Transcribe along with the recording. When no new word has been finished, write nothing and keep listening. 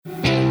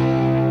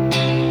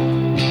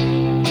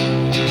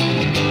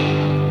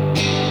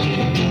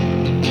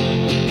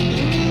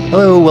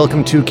Hello,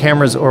 welcome to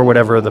Cameras or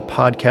Whatever, the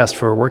podcast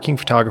for working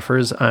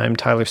photographers. I'm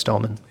Tyler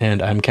Stallman.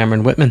 And I'm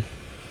Cameron Whitman.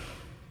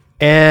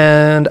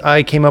 And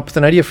I came up with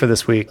an idea for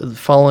this week.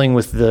 Following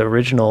with the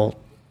original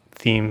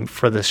theme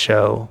for this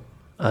show,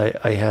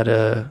 I had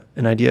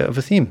an idea of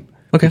a theme.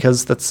 Okay.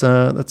 Because that's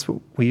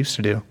what we used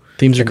to do.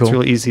 Themes are cool. It's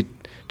really easy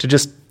to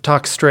just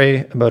talk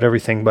stray about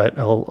everything, but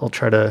I'll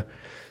try to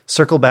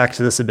circle back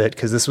to this a bit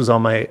because this was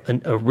on my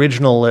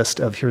original list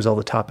of here's all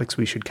the topics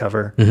we should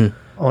cover. Mm-hmm.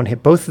 I want to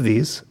hit both of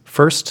these.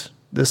 First,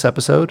 this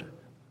episode,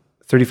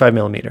 35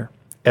 millimeter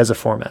as a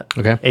format,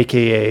 okay,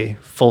 aka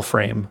full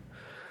frame.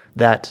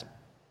 That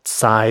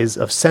size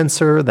of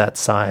sensor, that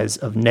size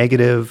of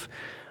negative,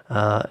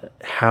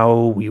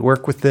 how we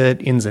work with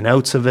it, ins and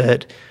outs of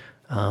it,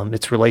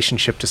 its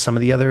relationship to some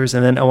of the others,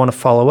 and then I want to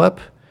follow up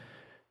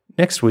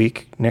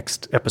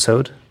next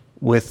episode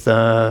with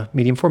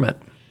medium format.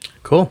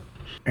 Cool.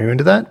 Are you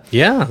into that?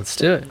 Yeah, let's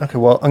do it. Okay,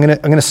 well, I'm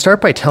gonna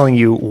start by telling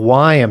you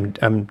why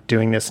I'm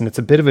doing this, and it's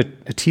a bit of a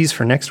tease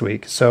for next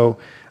week. So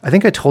I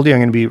think I told you I'm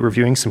going to be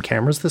reviewing some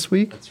cameras this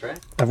week. That's right.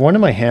 I have one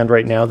in my hand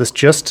right now. This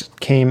just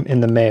came in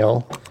the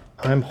mail.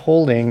 I'm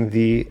holding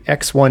the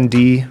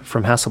X1D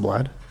from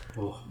Hasselblad,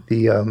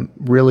 the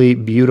really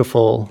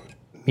beautiful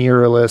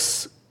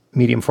mirrorless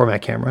medium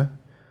format camera.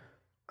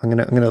 I'm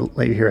gonna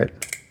let you hear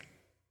it.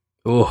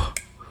 Oh,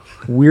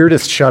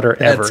 weirdest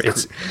shutter ever.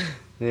 It's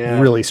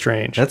yeah, really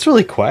strange. That's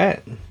really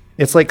quiet.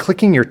 It's like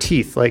clicking your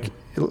teeth. Like,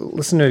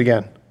 listen to it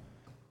again.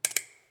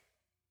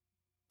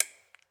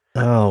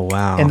 Oh,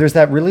 wow. And there's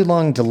that really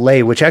long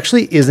delay, which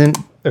actually isn't...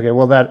 Okay,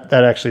 well, that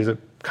actually is a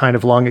kind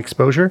of long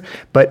exposure,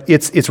 but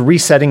it's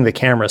resetting the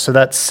camera. So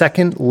that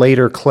second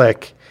later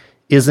click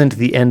isn't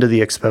the end of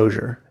the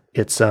exposure.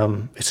 It's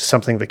just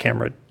something the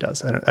camera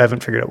does. I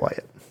haven't figured out why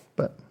yet,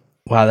 but...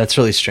 Wow, that's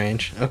really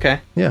strange. Okay.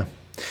 Yeah.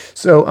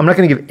 So I'm not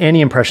going to give any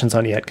impressions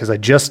on it yet because I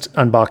just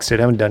unboxed it.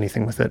 I haven't done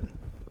anything with it,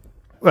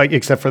 like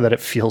except for that it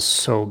feels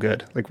so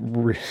good. Like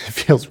it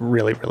feels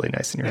really, really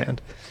nice in your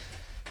hand.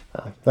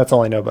 That's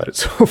all I know about it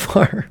so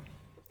far.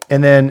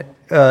 And then,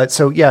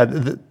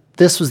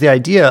 this was the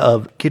idea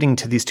of getting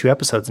to these two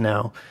episodes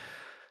now,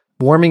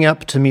 warming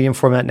up to medium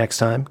format next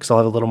time because I'll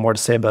have a little more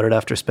to say about it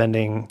after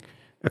spending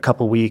a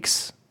couple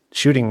weeks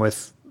shooting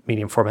with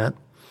medium format.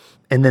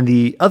 And then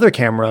the other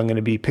camera I'm going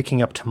to be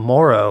picking up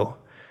tomorrow.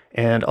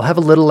 And I'll have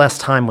a little less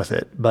time with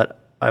it, but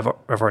I've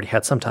already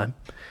had some time.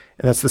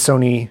 And that's the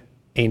Sony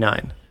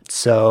A9.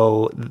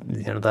 So,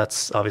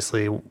 that's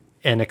obviously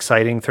an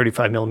exciting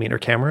 35 millimeter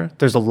camera.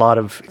 There's a lot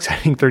of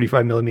exciting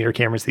 35 millimeter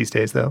cameras these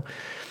days, though.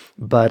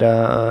 But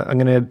I'm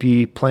going to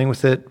be playing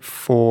with it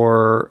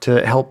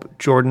to help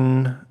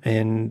Jordan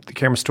and the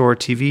Camera Store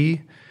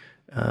TV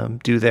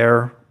do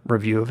their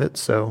review of it.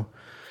 So,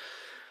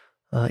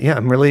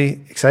 I'm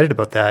really excited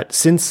about that.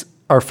 Since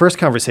our first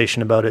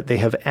conversation about it, they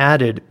have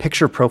added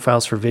picture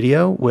profiles for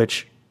video,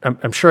 which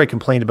I'm sure I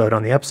complained about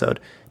on the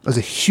episode. It was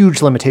a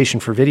huge limitation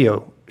for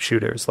video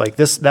shooters. Like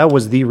that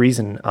was the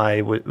reason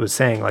I was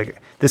saying, like,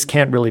 this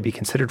can't really be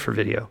considered for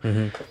video.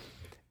 Mm-hmm.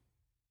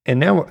 And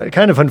now,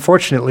 kind of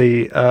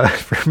unfortunately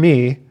for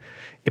me,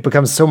 it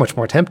becomes so much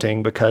more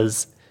tempting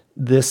because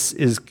this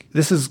is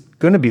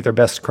going to be their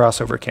best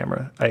crossover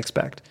camera, I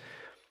expect.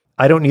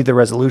 I don't need the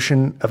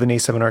resolution of an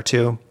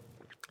A7R2.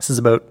 This is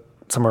about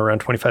somewhere around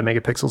 25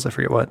 megapixels, I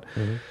forget what.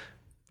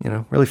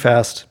 Mm-hmm. Really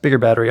fast, bigger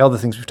battery, all the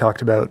things we've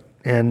talked about.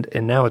 And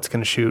now it's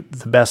going to shoot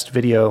the best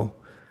video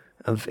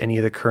of any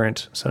of the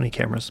current Sony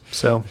cameras.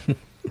 So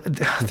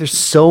there's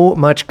so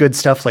much good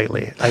stuff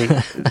lately.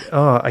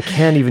 I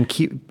can't even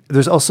keep...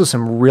 There's also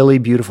some really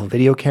beautiful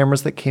video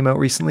cameras that came out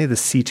recently, the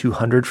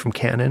C200 from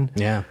Canon.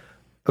 Yeah.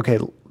 Okay,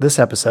 this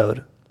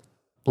episode,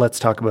 let's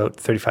talk about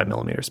 35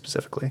 millimeters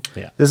specifically.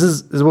 Yeah. This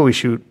is what we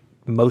shoot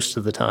most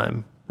of the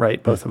time,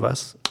 right? Both of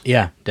us.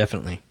 Yeah,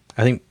 definitely.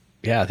 I think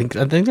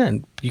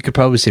that you could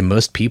probably say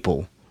most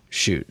people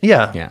shoot.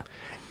 Yeah. Yeah.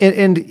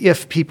 And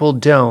if people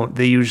don't,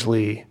 they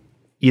usually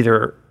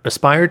either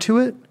aspire to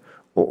it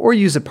or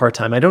use it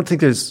part-time. I don't think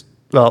there's,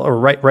 or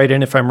right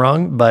in if I'm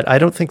wrong, but I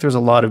don't think there's a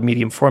lot of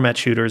medium format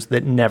shooters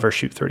that never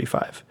shoot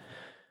 35.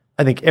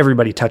 I think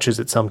everybody touches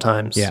it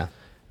sometimes. Yeah.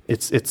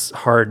 It's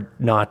hard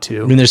not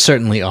to. I mean, there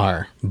certainly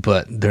are,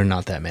 but they're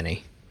not that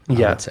many, I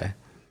would say.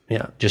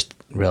 Yeah. Just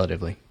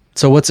relatively.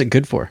 So what's it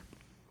good for?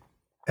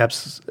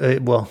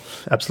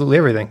 Absolutely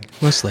everything.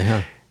 Mostly,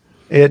 huh?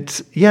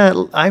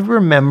 I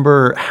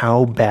remember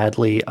how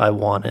badly I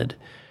wanted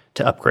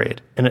to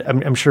upgrade. And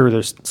I'm sure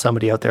there's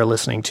somebody out there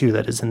listening too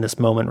that is in this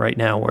moment right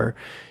now where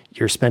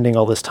you're spending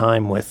all this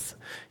time with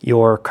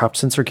your crop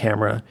sensor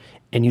camera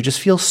and you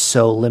just feel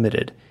so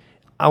limited.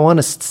 I want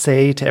to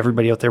say to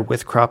everybody out there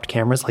with cropped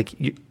cameras, like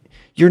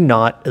you're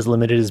not as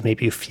limited as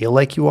maybe you feel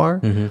like you are.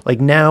 Mm-hmm.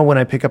 Like now when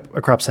I pick up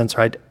a crop sensor,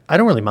 I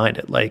don't really mind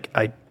it. Like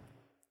I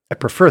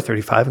prefer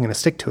 35. I'm going to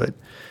stick to it.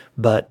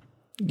 But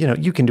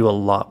you can do a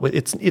lot with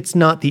it's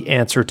not the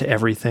answer to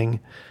everything,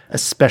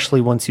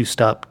 especially once you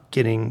stop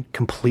getting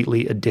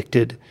completely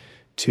addicted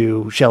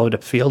to shallow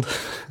depth field.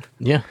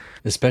 Yeah,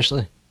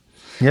 especially.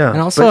 Yeah. And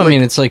also, I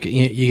mean, it's like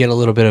you get a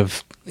little bit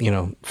of,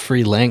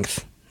 free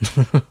length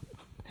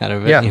out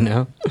of it, Yeah. you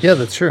know? Yeah,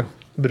 that's true.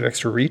 A bit of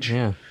extra reach.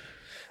 Yeah.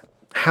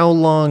 How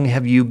long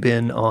have you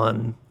been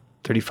on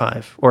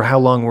 35? Or how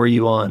long were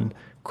you on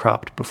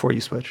cropped before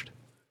you switched?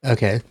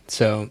 Okay,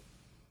 so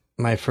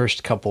my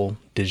first couple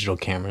digital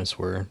cameras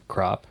were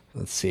crop.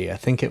 Let's see, I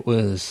think it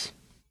was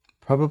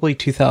probably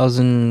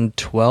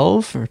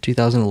 2012 or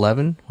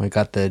 2011 when I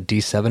got the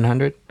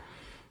D700,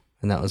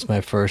 and that was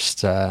my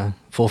first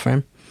full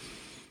frame.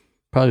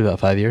 Probably about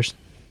 5 years.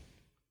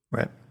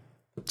 Right.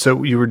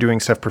 So you were doing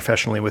stuff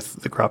professionally with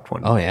the cropped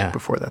one. Oh, yeah.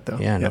 Before that, though.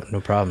 Yeah,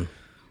 no problem.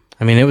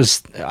 I mean, it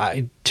was,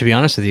 to be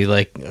honest with you,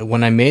 like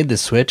when I made the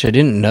switch, I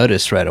didn't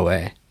notice right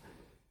away,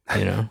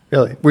 you know?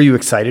 Really? Were you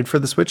excited for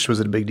the switch?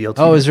 Was it a big deal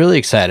to Oh, I you? was really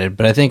excited,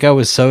 but I think I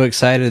was so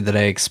excited that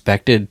I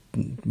expected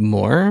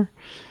more.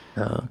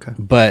 Oh, okay.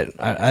 But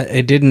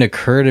it didn't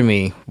occur to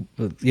me,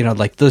 you know,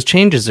 like those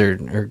changes are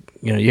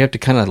you know, you have to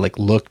kind of like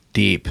look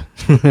deep,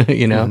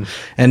 you know,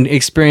 and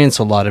experience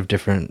a lot of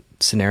different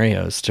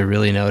scenarios to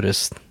really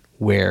notice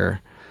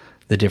where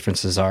the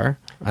differences are,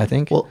 I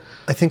think. Well,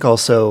 I think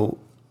also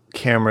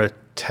camera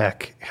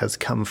tech has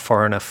come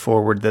far enough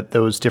forward that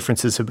those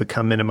differences have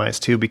become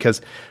minimized too,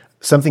 because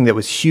something that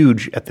was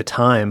huge at the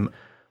time,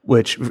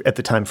 which at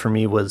the time for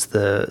me was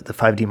the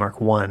 5D Mark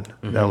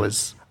I. That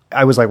was,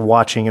 I was like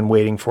watching and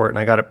waiting for it, and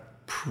I got it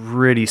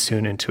pretty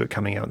soon into it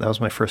coming out. That was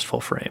my first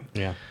full frame.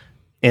 Yeah.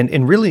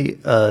 And really,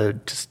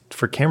 just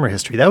for camera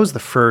history, that was the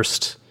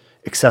first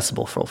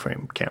accessible full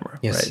frame camera.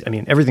 Yes. Right? I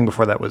mean, everything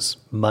before that was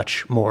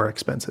much more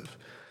expensive.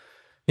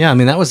 Yeah, I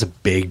mean, that was a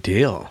big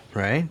deal,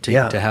 right?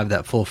 Yeah. To have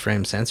that full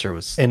frame sensor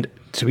was... And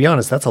to be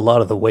honest, that's a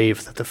lot of the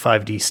wave that the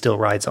 5D still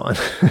rides on.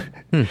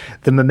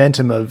 The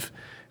momentum of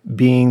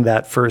being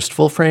that first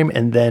full frame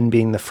and then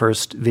being the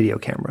first video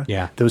camera.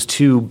 Yeah. Those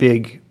two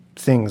big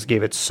things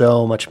gave it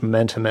so much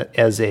momentum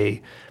as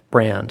a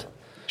brand.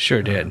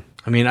 Sure did.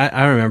 I mean,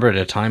 I remember at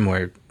a time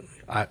where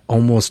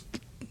almost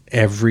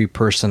every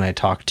person I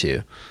talked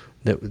to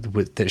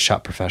that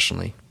shot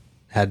professionally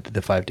had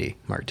the 5D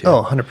Mark II.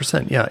 Oh,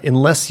 100%. Yeah.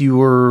 Unless you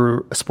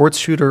were a sports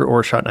shooter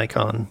or shot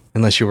Nikon.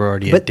 Unless you were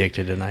already But-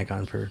 addicted to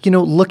Nikon for... You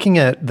know, looking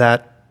at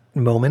that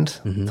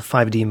moment, the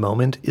 5D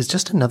moment, is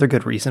just another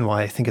good reason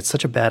why I think it's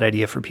such a bad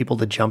idea for people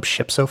to jump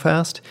ship so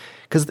fast.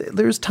 Because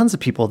there's tons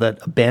of people that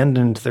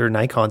abandoned their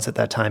Nikons at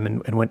that time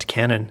and went to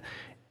Canon.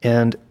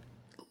 And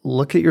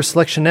look at your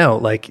selection now.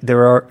 Like,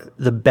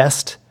 the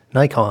best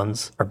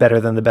Nikons are better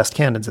than the best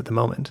Canons at the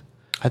moment.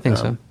 I think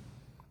so.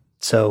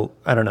 So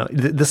I don't know,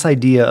 this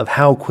idea of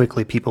how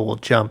quickly people will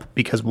jump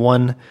because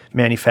one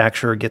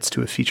manufacturer gets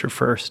to a feature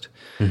first.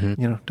 You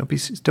know, don't be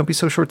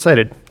so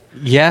short-sighted.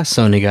 Yeah,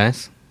 Sony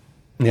guys.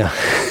 Yeah,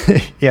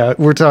 yeah,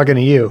 we're talking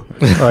to you.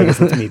 Well, I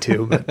guess it's me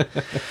too.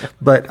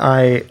 But what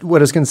I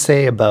was going to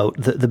say about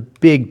the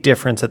big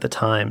difference at the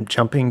time,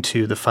 jumping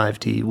to the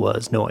 5D,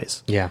 was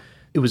noise. Yeah.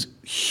 It was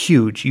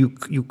huge. You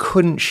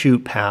couldn't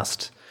shoot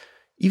past,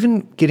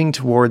 even getting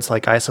towards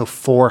like ISO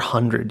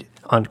 400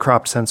 on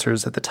cropped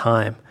sensors at the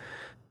time.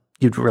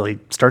 You'd really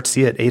start to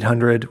see it.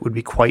 800 would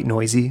be quite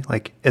noisy,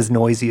 like as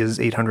noisy as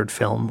 800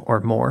 film or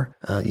more.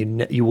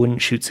 You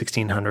wouldn't shoot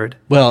 1600.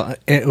 Well,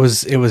 it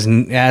was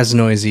as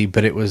noisy,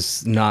 but it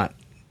was not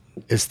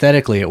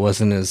aesthetically. It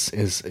wasn't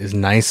as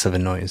nice of a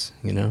noise,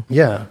 you know.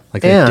 Yeah,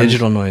 Like the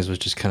digital noise was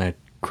just kind of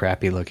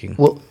crappy looking.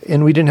 Well,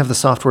 and we didn't have the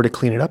software to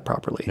clean it up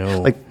properly. No.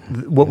 Like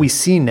what we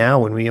see now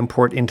when we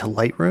import into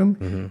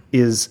Lightroom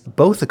is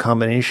both a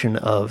combination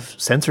of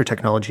sensor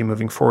technology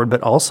moving forward,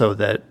 but also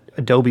that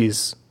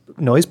Adobe's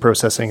noise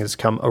processing has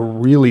come a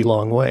really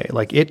long way.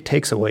 Like it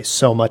takes away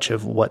so much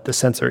of what the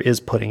sensor is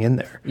putting in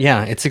there.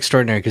 Yeah, it's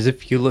extraordinary because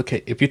if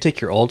you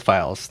take your old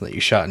files that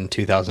you shot in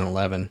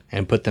 2011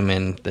 and put them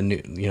in the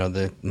new, you know,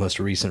 the most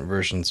recent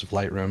versions of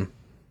Lightroom,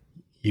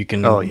 you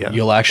can,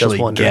 you'll actually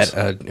get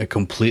a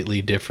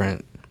completely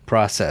different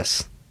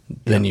process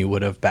than you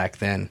would have back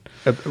then.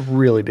 A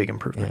really big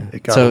improvement.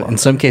 It got a So lot in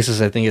some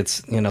cases, I think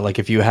it's, you know, like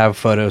if you have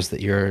photos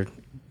that you're,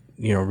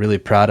 you know, really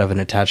proud of and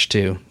attached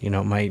to, you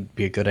know, it might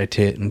be a good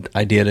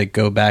idea to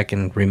go back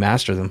and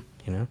remaster them,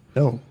 you know?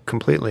 No,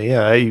 completely.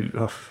 Yeah.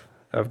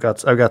 I've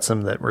got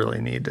some that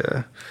really need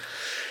a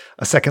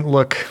second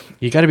look.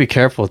 You got to be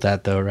careful with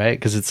that though, right?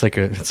 Because it's like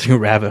a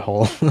rabbit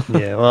hole.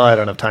 Yeah, well, I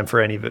don't have time for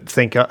any of it.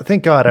 Thank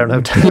God I don't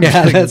have time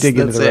to dig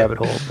into the rabbit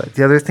hole. But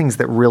the other things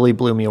that really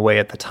blew me away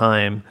at the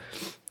time,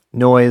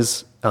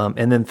 noise,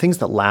 and then things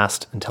that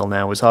last until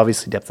now, was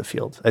obviously depth of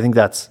field. I think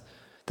that's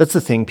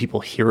the thing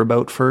people hear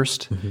about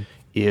first.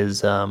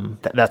 Is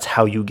that's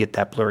how you get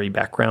that blurry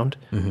background.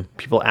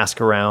 People ask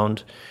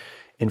around,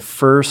 and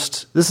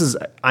first,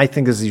 I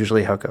think this is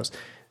usually how it goes.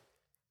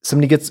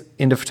 Somebody gets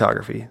into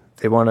photography.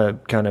 They want to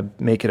kind of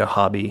make it a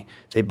hobby.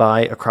 They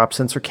buy a crop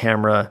sensor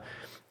camera,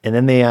 and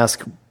then they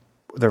ask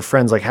their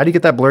friends, like, how do you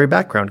get that blurry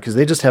background? Because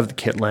they just have the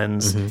kit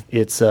lens.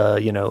 It's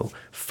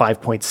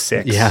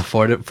 5.6. Yeah,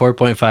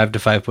 4.5 to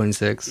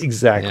 5.6.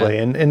 Exactly.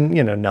 Yeah. And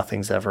you know,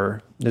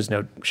 there's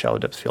no shallow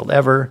depth field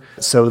ever.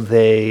 So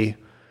they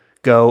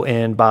go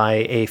and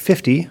buy a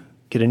 50,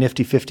 get a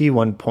nifty 50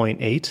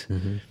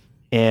 1.8,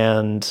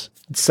 and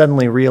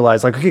suddenly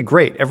realize, like, okay,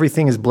 great,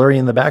 everything is blurry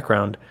in the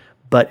background,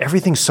 but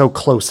everything's so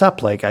close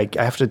up. Like I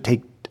have to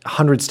take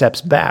 100 steps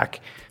back,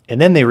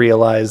 and then they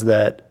realize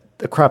that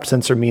the cropped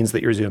sensor means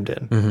that you're zoomed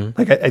in.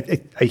 Like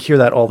I hear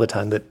that all the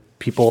time, that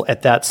people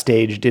at that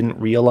stage didn't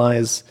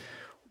realize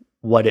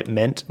what it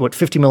meant, what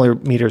 50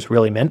 millimeters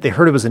really meant. They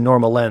heard it was a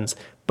normal lens,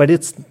 but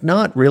it's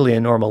not really a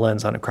normal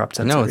lens on a cropped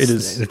sensor. No,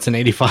 it's an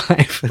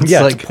 85. It's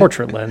yeah, it's a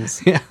portrait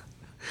lens. Yeah.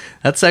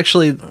 That's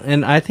actually,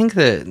 and I think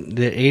that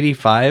the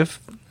 85,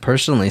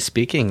 personally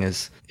speaking,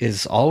 is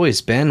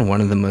always been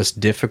one of the most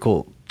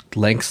difficult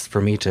lengths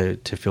for me to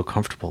feel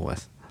comfortable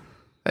with.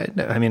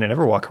 I mean, I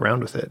never walk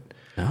around with it.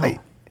 No.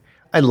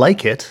 I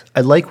like it. I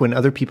like when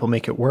other people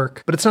make it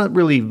work, but it's not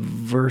really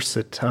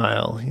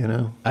versatile, you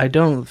know? I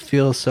don't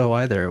feel so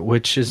either,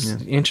 which is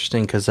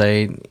interesting because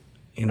I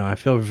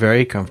feel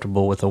very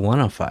comfortable with a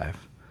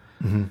 105.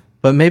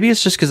 But maybe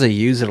it's just because I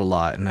use it a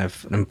lot and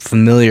I'm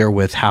familiar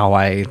with how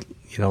I,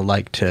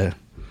 like to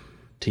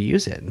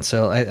use it. And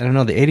so I don't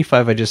know, the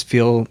 85, I just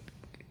feel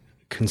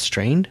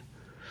constrained.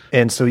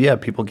 And so, yeah,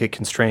 people get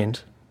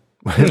constrained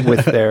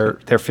with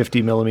their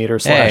 50 millimeter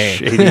 /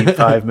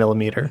 85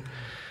 millimeter.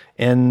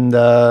 And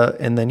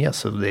then,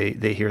 so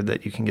they hear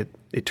that you can get,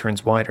 it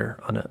turns wider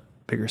on a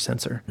bigger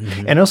sensor.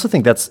 And I also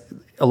think that's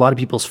a lot of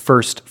people's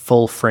first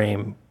full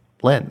frame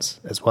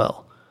lens as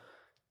well,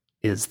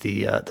 is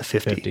the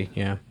 50.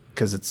 Yeah.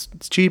 Because it's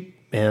cheap.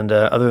 And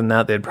other than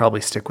that, they'd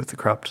probably stick with the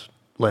cropped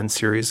lens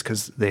series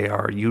because they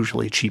are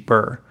usually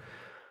cheaper.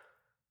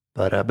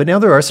 But now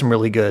there are some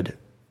really good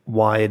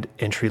wide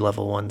entry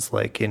level ones,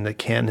 like in the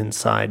Canon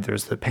side,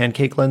 there's the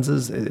pancake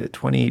lenses,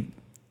 20,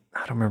 I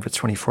don't remember if it's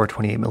 24,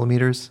 28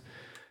 millimeters,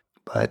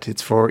 but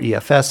it's for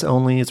EFS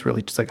only. It's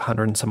really just like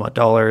 $100 and some odd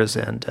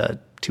and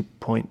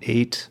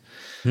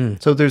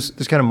 2.8. So there's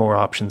kind of more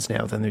options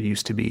now than there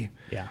used to be.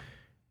 Yeah.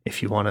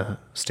 If you want to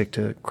stick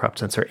to crop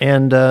sensor.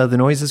 And the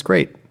noise is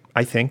great,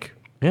 I think.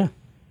 Yeah.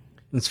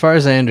 As far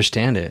as I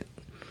understand it.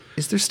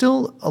 Is there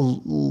still a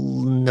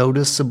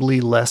noticeably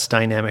less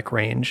dynamic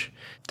range?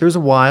 There was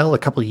a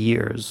couple of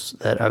years,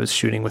 that I was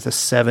shooting with a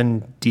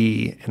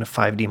 7D and a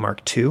 5D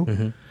Mark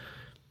II,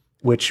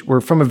 which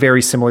were from a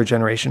very similar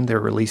generation. They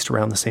were released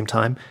around the same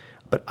time.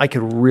 But I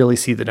could really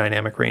see the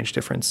dynamic range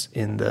difference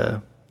in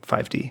the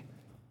 5D.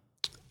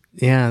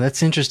 Yeah,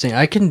 that's interesting.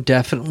 I can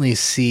definitely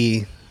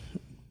see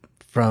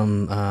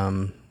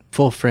from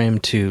full frame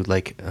to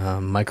like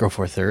micro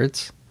four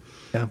thirds.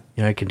 Yeah,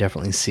 I can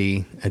definitely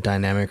see a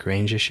dynamic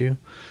range issue.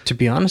 To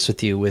be honest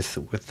with you,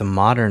 with the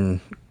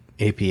modern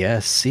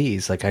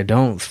APS-Cs, like I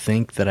don't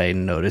think that I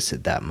notice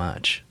it that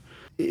much.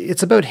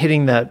 It's about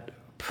hitting that.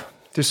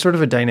 There's sort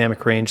of a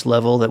dynamic range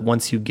level that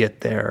once you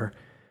get there,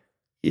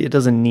 it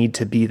doesn't need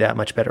to be that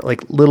much better.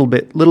 Like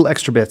little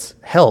extra bits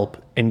help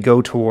and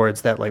go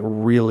towards that like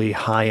really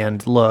high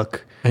end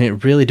look. And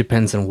it really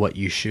depends on what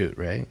you shoot,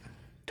 right?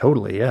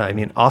 Totally, yeah. I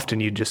mean, often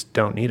you just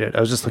don't need it. I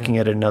was just looking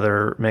at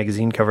another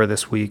magazine cover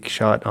this week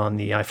shot on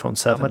the iPhone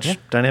 7. Much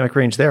dynamic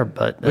range there,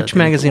 but... Which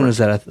magazine was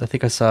that? I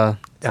think I saw...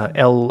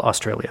 Elle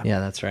Australia.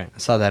 Yeah, that's right. I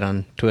saw that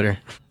on Twitter,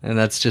 and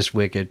that's just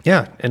wicked.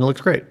 Yeah, and it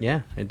looked great.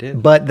 Yeah, it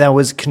did. But that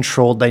was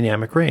controlled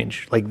dynamic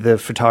range. Like the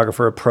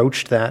photographer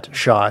approached that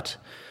shot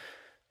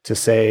to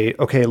say,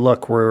 okay,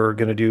 look, we're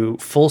going to do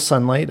full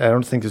sunlight. I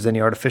don't think there's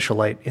any artificial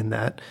light in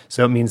that.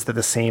 So it means that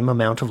the same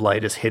amount of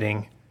light is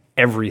hitting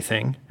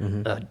everything.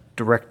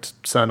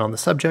 Direct sun on the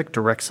subject,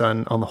 direct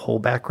sun on the whole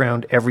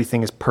background.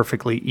 Everything is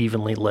perfectly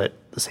evenly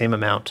lit, the same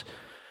amount.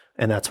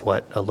 And that's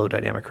what a low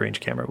dynamic range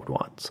camera would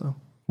want. So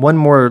one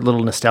more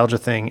little nostalgia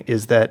thing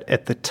is that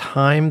at the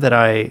time that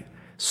I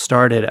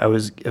started, I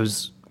was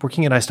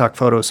working at iStock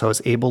Photo, so I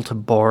was able to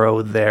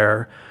borrow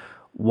their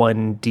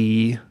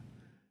 1DS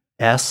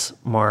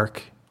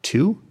Mark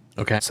II.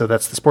 Okay. So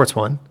that's the sports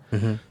one,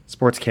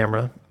 sports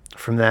camera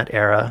from that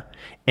era.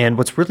 And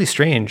what's really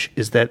strange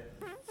is that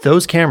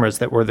those cameras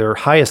that were their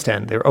highest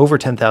end, they were over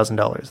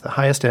 $10,000, the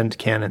highest end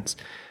Canons,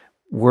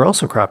 were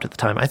also cropped at the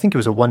time. I think it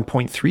was a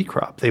 1.3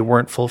 crop. They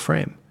weren't full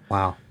frame.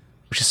 Wow.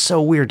 Which is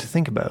so weird to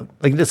think about.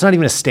 Like, it's not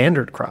even a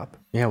standard crop.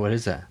 Yeah, what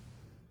is that?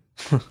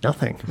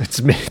 Nothing.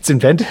 It's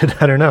invented.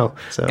 I don't know.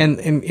 So and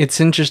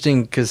it's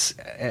interesting because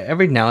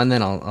every now and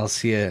then I'll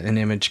see an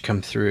image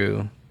come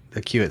through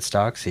the queue at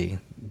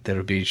Stocksy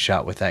that'll be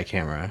shot with that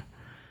camera.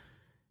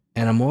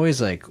 And I'm always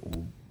like,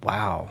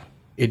 wow.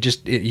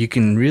 You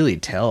can really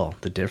tell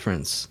the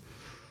difference.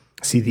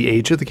 See the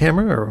age of the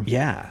camera, or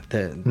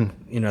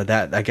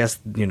that I guess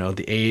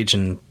the age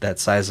and that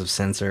size of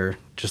sensor,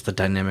 just the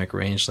dynamic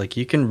range, like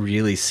you can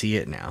really see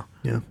it now.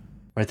 Yeah.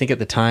 I think at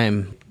the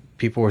time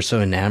people were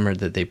so enamored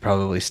that they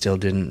probably still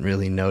didn't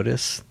really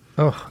notice.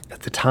 Oh,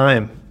 at the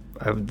time,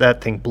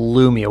 that thing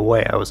blew me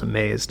away. I was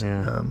amazed.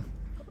 Yeah.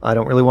 I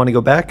don't really want to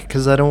go back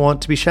because I don't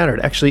want to be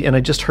shattered. Actually, and I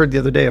just heard the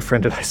other day a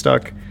friend at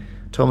iStock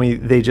told me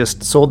they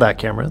just sold that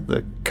camera,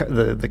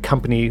 the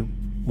company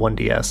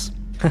 1DS,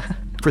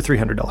 for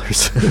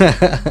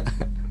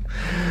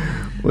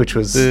 $300, which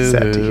was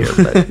sad to hear.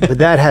 But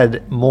that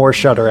had more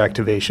shutter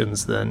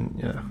activations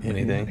than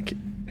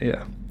anything.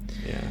 Yeah.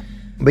 Yeah.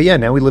 But yeah,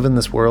 now we live in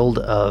this world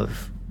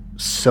of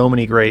so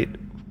many great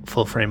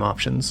full frame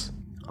options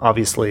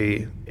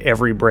Obviously,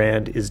 every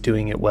brand is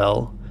doing it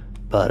well,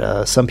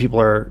 but some people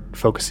are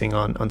focusing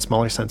on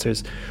smaller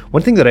sensors.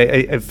 One thing that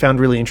I found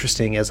really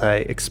interesting as I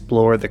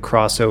explore the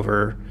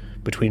crossover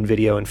between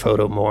video and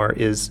photo more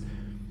is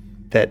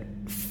that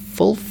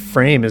full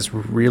frame is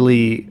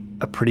really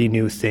a pretty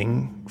new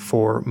thing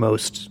for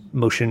most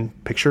motion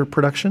picture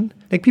production.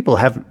 Like, people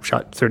have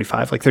shot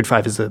 35. Like,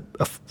 35 is a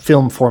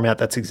film format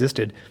that's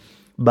existed,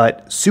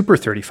 but Super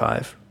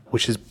 35,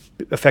 which is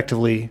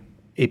effectively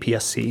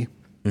APS-C,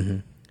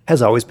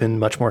 has always been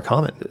much more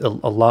common.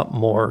 A lot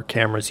more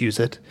cameras use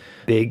it.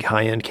 Big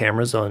high-end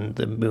cameras on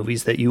the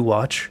movies that you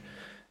watch.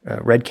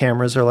 Red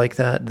cameras are like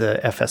that. The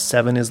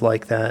FS7 is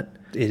like that.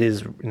 It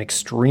is an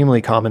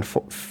extremely common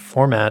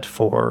format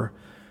for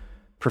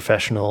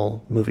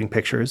professional moving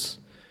pictures.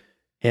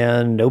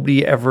 And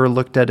nobody ever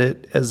looked at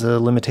it as a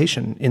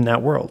limitation in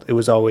that world. It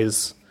was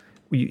always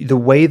the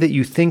way that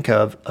you think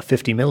of a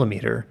 50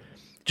 millimeter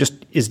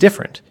just is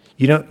different.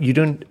 You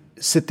don't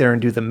sit there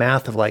and do the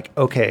math of like,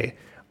 okay,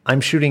 I'm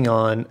shooting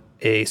on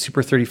a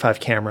Super 35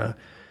 camera,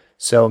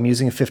 so I'm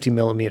using a 50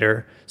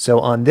 millimeter. So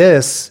on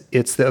this,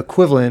 it's the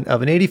equivalent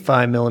of an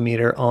 85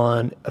 millimeter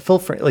on a full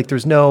frame. Like,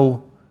 there's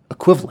no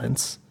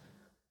equivalence.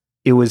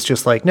 It was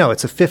just like, no,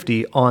 it's a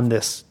 50 on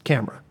this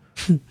camera,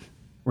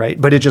 right?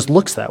 But it just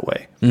looks that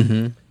way.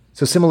 Mm-hmm.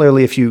 So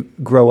similarly, if you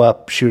grow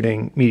up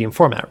shooting medium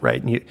format,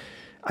 right? And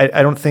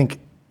I don't think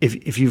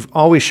if you've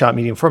always shot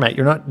medium format,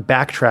 you're not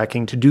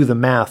backtracking to do the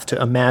math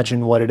to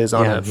imagine what it is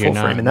on a full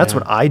frame. And that's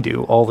what I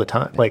do all the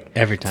time. Like,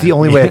 every time. It's the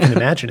only way I can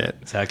imagine it.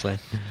 Exactly.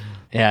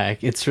 Yeah,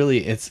 it's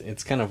really,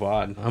 it's kind of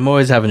odd. I'm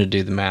always having to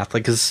do the math.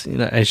 Like, because,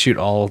 I shoot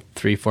all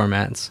three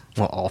formats.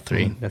 Well, all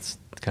three. Mm-hmm. That's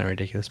kind of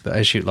ridiculous. But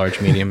I shoot large,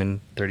 medium,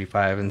 and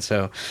 35. And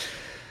so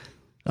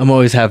I'm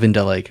always having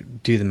to,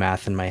 like, do the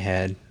math in my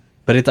head.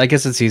 But I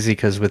guess it's easy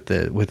because with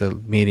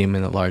the medium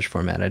and the large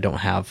format, I don't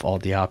have all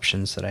the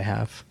options that I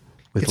have.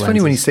 It's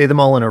funny when you say them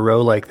all in a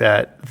row like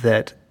that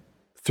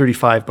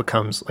 35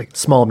 becomes like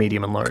small,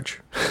 medium, and large.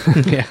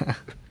 Yeah.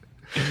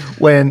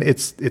 When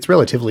it's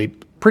relatively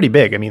pretty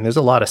big. I mean, there's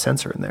a lot of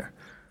sensor in there.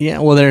 Yeah,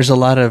 well, there's a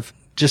lot of,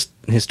 just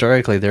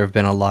historically, there have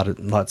been a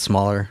lot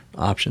smaller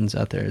options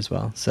out there as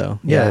well. So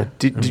yeah.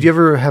 Did you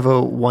ever have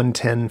a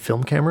 110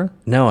 film camera?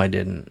 No, I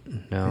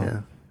didn't. No.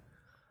 Yeah.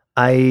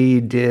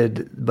 I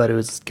did, but it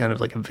was kind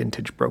of like a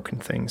vintage broken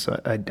thing,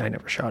 so I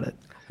never shot it.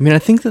 I mean, I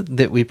think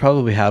that we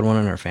probably had one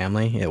in our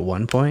family at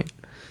one point.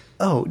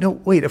 Oh, no,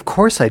 wait, of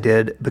course I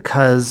did,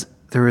 because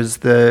there was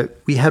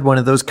we had one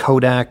of those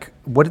Kodak,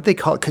 what did they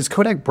call it? Because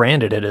Kodak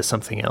branded it as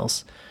something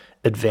else.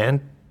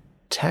 Advance?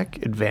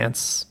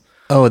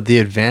 Oh,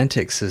 the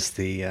Advantix is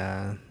the...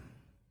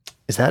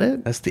 is that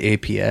it? That's the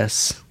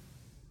APS.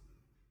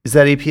 Is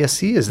that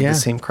APS-C? Is it the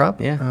same crop?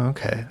 Yeah.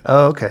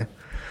 Oh, okay.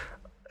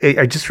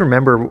 I just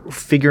remember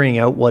figuring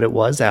out what it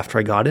was after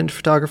I got into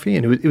photography,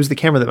 and it was the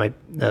camera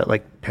that my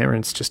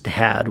parents just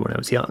had when I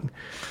was young.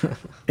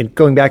 And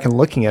going back and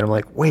looking at it, I'm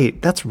like,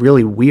 wait, that's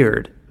really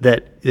weird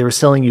that they were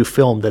selling you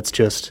film that's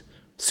just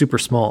super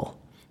small,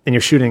 and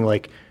you're shooting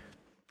like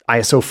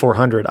ISO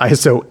 400,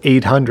 ISO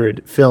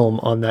 800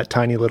 film on that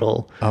tiny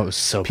little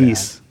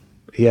piece.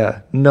 Bad.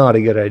 Yeah, not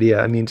a good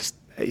idea. I mean,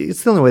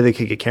 it's the only way they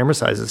could get camera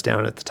sizes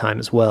down at the time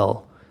as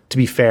well. To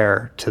be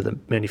fair to the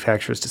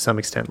manufacturers to some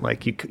extent,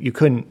 like you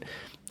couldn't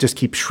just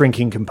keep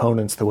shrinking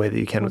components the way that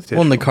you can with digital.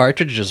 Well, and the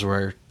cartridges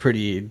were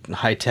pretty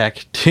high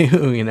tech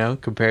too,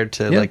 compared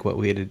to like what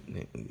we had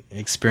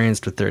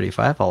experienced with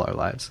 35 all our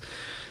lives.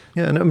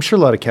 Yeah, and I'm sure a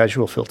lot of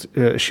casual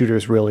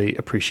shooters really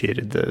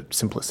appreciated the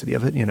simplicity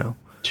of it,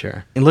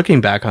 Sure. And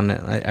looking back on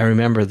it, I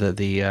remember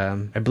that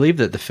I believe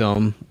that the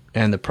film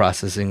and the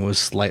processing was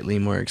slightly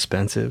more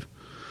expensive.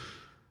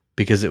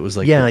 Because it was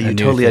like you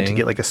totally had to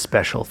get like a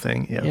special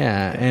thing.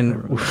 Yeah,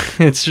 and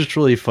it's just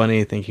really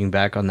funny thinking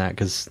back on that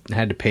because I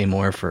had to pay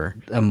more for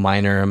a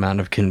minor amount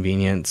of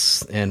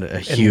convenience and a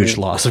huge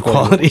loss of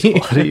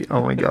quality.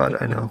 Oh my god,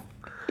 I know.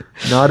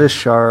 Not as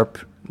sharp,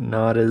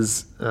 not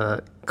as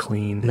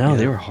clean. No,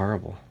 they were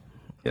horrible.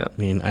 Yeah, I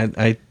mean,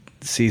 I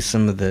see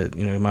some of the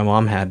my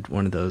mom had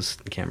one of those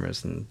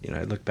cameras, and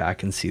I look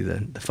back and see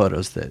the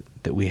photos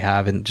that we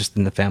have and just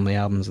in the family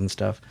albums and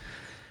stuff.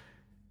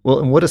 Well,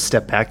 and what a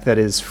step back that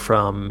is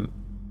from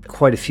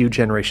quite a few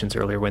generations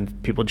earlier when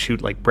people would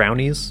shoot like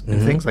brownies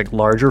and things like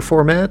larger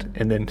format,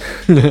 and then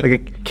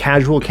like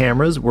casual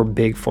cameras were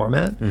big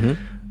format, and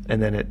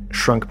then it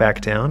shrunk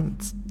back down.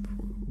 It's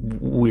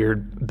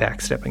weird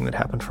backstepping that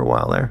happened for a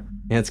while there.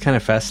 Yeah, it's kind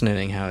of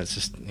fascinating how it's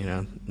just,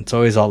 it's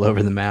always all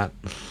over the map.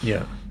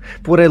 Yeah.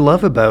 But what I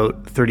love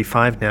about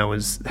 35 now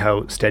is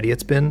how steady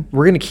it's been.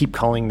 We're going to keep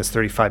calling this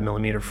 35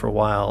 millimeter for a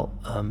while,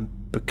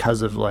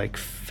 because of like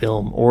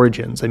film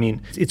origins. I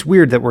mean, it's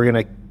weird that we're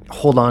going to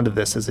hold on to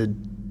this as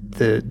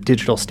the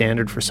digital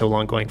standard for so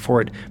long going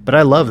forward. But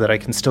I love that I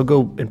can still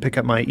go and pick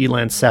up my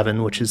Elan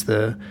 7, which is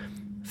the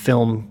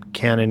film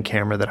Canon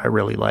camera that I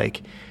really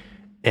like.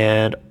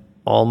 And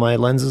all my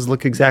lenses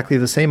look exactly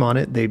the same on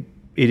it.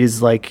 It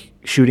is like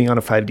shooting on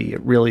a 5D.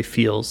 It really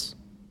feels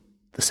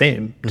the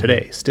same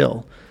today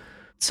still.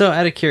 So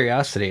out of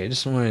curiosity, I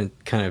just want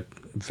to kind of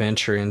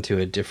venture into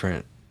a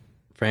different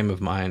frame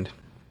of mind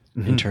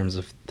in terms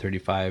of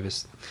 35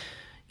 is,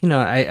 you know,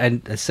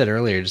 I said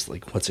earlier, just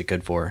like, what's it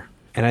good for?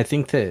 And I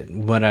think that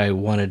what I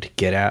wanted to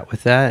get at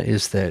with that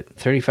is that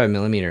 35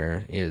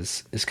 millimeter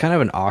is kind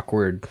of an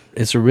awkward,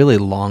 it's a really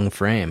long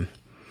frame,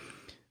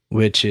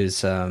 which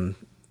is,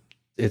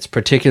 it's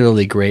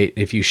particularly great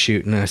if you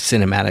shoot in a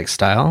cinematic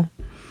style.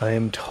 I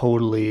am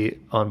totally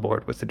on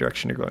board with the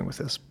direction you're going with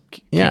this.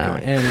 Keep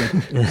going.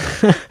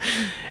 And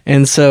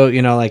and so,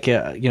 you know, like,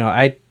 you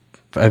know,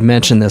 I've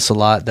mentioned this a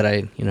lot, that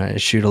I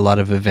shoot a lot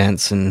of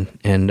events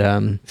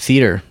and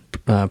theater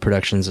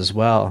productions as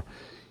well.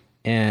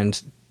 And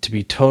to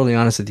be totally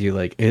honest with you,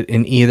 like,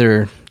 in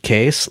either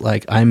case,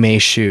 like, I may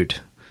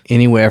shoot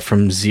anywhere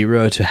from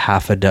 0 to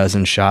half a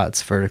dozen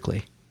shots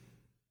vertically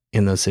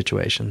in those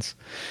situations.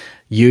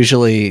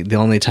 Usually the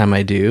only time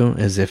I do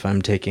is if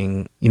I'm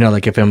taking, you know,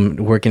 like if I'm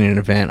working in an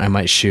event, I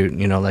might shoot,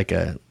 you know, like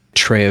a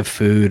tray of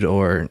food,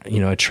 or,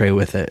 you know, a tray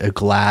with a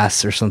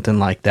glass or something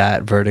like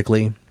that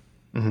vertically,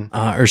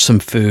 or some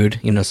food,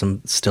 you know,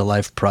 some still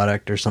life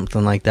product or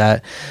something like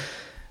that.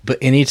 But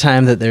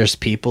anytime that there's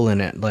people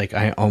in it, like,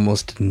 I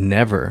almost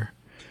never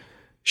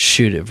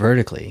shoot it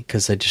vertically,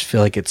 because I just feel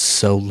like it's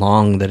so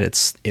long that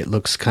it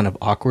looks kind of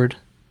awkward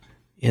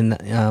in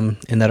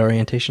that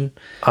orientation.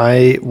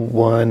 I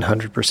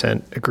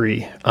 100%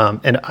 agree.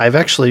 And I've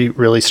actually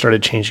really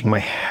started changing my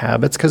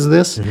habits because of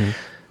this.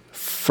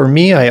 For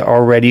me, I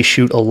already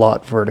shoot a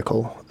lot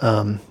vertical,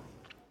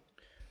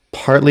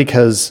 partly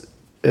because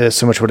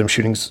so much of what I'm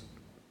shooting is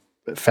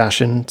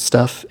fashion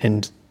stuff,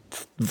 and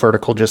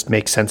vertical just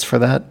makes sense for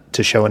that,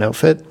 to show an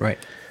outfit. Right.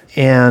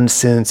 And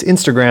since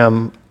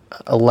Instagram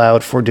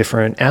allowed for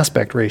different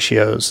aspect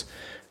ratios,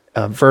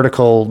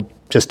 vertical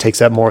just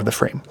takes up more of the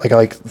frame. Like, I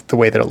like the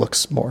way that it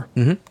looks more.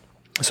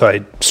 So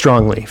I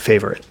strongly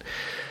favor it.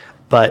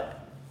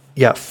 But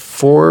yeah,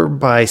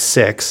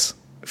 4x6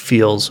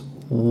 feels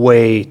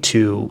way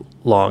too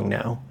long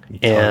now.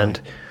 And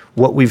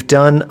what we've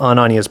done on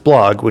Anya's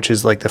blog, which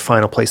is like the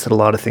final place that a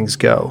lot of things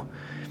go,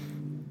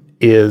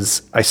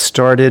 is I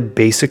started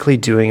basically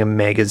doing a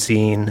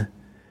magazine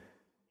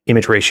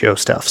image ratio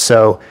stuff.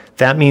 So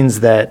that means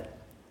that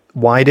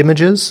wide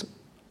images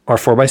are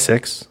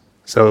 4x6.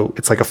 So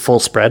it's like a full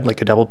spread,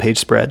 like a double page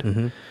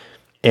spread.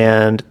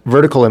 And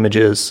vertical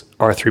images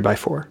are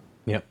 3x4.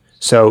 Yep.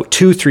 So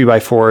 2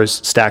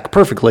 3x4s stack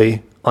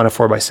perfectly on a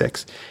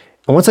 4x6.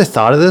 And once I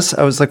thought of this,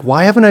 I was like,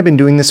 why haven't I been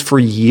doing this for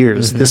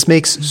years? This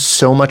makes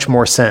so much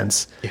more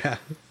sense. Yeah.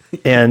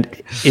 And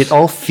it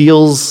all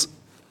feels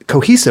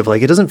cohesive.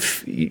 Like, it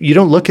doesn't, you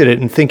don't look at it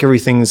and think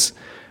everything's,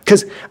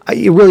 because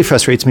it really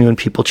frustrates me when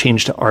people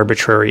change to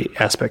arbitrary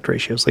aspect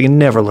ratios. Like, it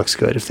never looks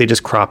good if they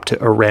just crop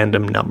to a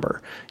random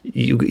number.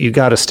 You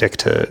got to stick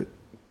to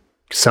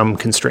some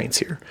constraints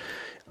here.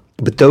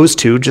 But those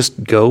two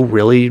just go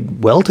really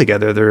well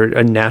together. They're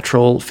a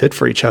natural fit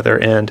for each other,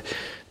 and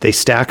they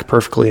stack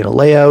perfectly in a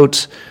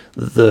layout.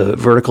 The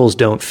verticals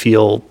don't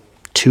feel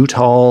too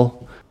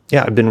tall.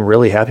 Yeah, I've been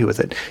really happy with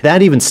it.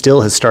 That even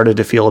still has started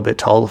to feel a bit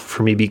tall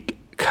for me,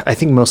 I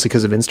think mostly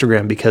because of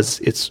Instagram, because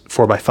it's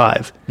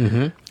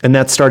 4x5. And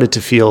that started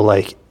to feel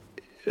like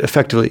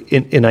effectively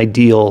an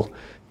ideal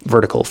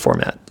vertical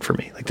format for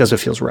me. Like, that's what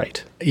feels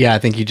right. Yeah, I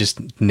think you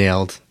just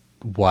nailed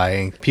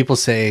why people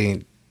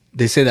say,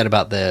 they say that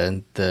about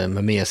the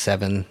Mamiya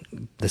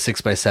 7, the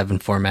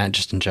 6x7 format,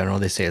 just in general.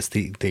 They say it's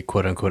the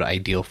quote unquote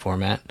ideal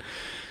format.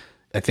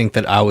 I think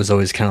that I was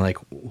always kind of like,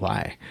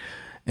 why?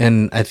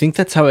 And I think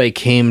that's how I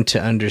came to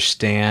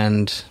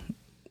understand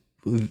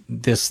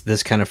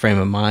this kind of frame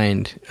of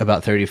mind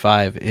about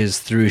 35 is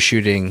through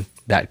shooting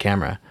that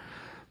camera,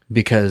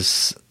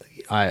 because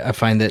I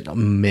find that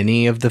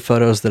many of the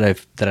photos that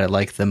I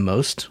like the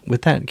most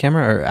with that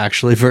camera are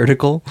actually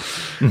vertical,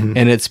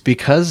 and it's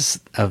because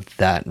of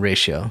that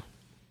ratio.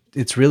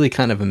 It's really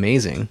kind of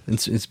amazing.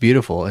 It's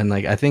beautiful, and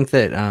like, I think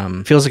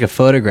that feels like a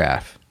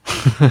photograph,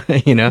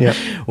 you know. Yeah.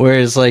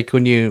 Whereas like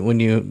when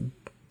you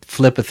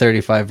flip a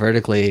 35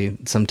 vertically,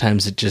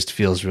 sometimes it just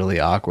feels really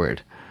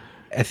awkward.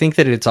 I think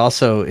that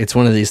it's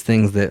one of these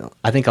things that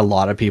I think a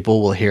lot of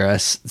people will hear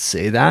us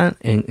say that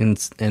and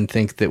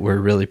think that we're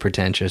really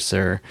pretentious,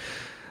 or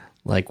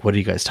like, what are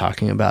you guys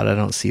talking about? I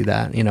don't see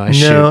that. You know,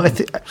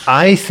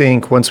 I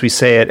think once we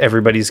say it,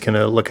 everybody's going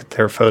to look at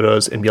their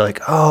photos and be like,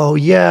 oh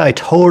yeah, I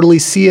totally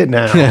see it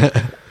now.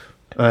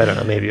 I don't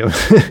know, maybe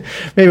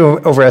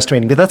I'm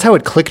overestimating, but that's how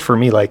it clicked for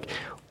me. Like,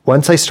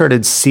 once I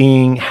started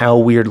seeing how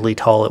weirdly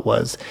tall it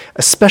was,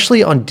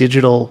 especially on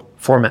digital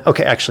format.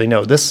 Okay, actually,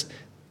 no, this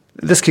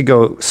could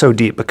go so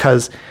deep,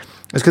 because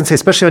I was going to say,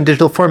 especially on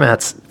digital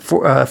formats,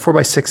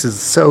 4x6 is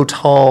so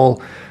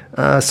tall.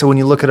 So when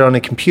you look at it on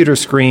a computer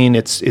screen,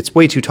 it's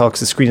way too tall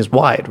because the screen is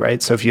wide,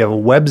 right? So if you have a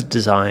web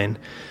design,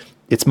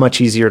 it's much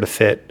easier to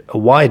fit a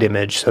wide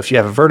image. So if you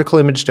have a vertical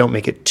image, don't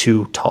make it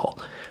too tall.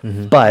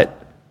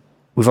 But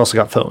we've also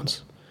got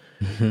phones.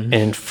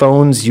 And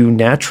phones you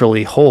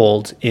naturally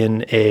hold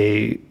in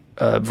a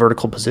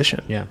vertical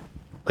position,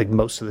 like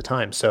most of the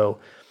time. So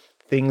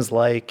things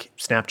like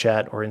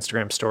Snapchat or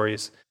Instagram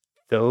stories,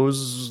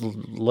 those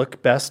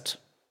look best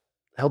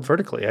held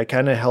vertically. I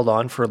kind of held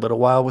on for a little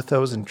while with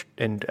those,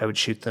 and I would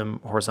shoot them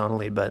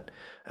horizontally, but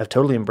I've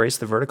totally embraced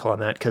the vertical on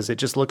that because it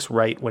just looks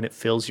right when it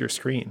fills your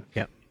screen.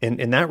 Yeah.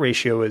 And that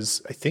ratio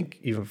is, I think,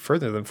 even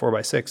further than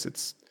 4:6.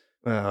 It's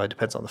it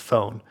depends on the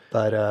phone,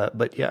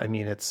 but yeah, I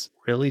mean, it's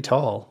really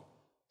tall.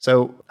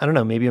 So I don't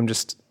know. Maybe I'm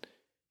just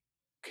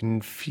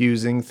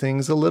confusing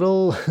things a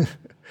little.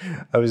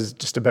 I was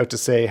just about to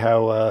say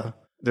how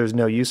there's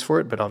no use for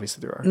it, but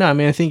obviously there are. No, I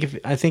mean, I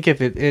think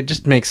if it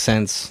just makes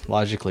sense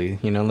logically,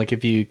 like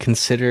if you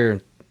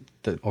consider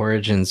the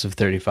origins of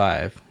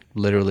 35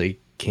 literally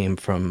came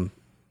from,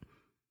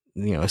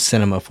 a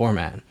cinema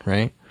format,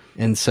 right?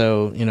 And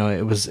so,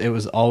 it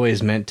was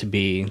always meant to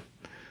be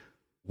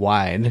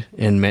wide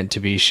and meant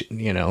to be,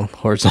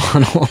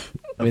 horizontal.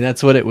 I mean,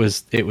 that's what it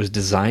was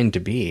designed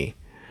to be.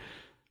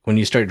 When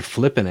you started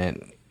flipping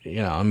it,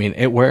 I mean,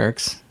 it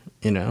works,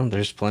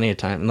 there's plenty of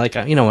time. Like,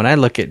 when I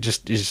look at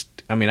just,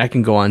 I mean, I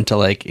can go on to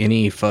like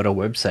any photo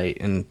website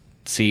and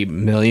see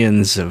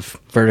millions of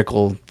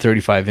vertical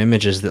 35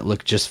 images that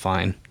look just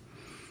fine.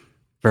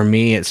 For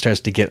me, it starts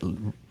to get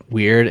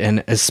weird,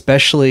 and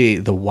especially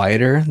the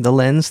wider the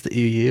lens that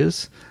you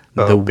use,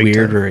 the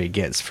weirder it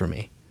gets for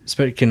me.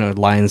 Especially,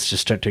 lines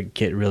just start to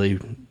get really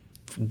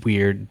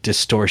weird,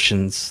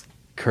 distortions,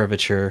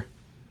 curvature.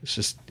 It's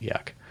just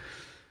yuck.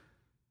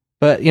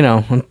 But,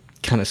 I'm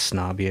kind of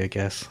snobby, I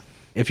guess.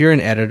 If you're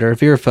an editor,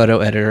 if you're a photo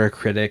editor,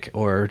 critic,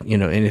 or,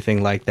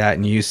 anything like that,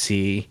 and you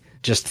see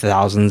just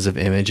thousands of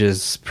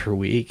images per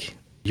week,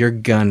 you're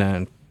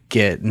gonna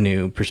get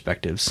new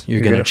perspectives.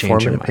 You're gonna change form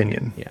your an mind.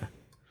 opinion. Yeah.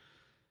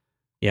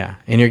 Yeah.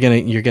 And you're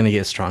gonna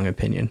get a strong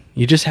opinion.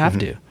 You just have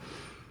to.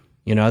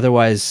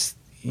 Otherwise,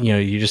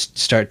 you just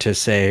start to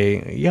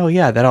say,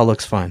 yeah, that all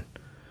looks fine.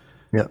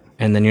 Yeah.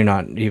 And then you're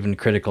not even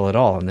critical at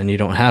all, and then you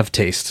don't have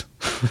taste.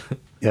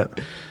 Yeah.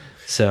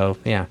 So,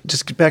 yeah.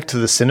 Just get back to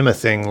the cinema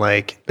thing.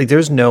 Like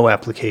there's no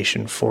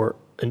application for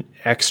an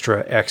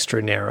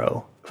extra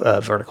narrow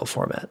vertical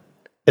format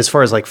as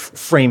far as like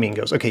framing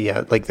goes. Okay,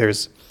 yeah, like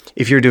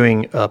if you're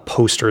doing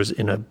posters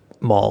in a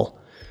mall,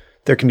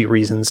 there can be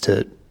reasons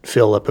to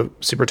fill up a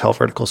super tall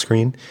vertical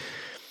screen.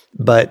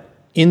 But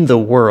in the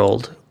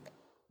world,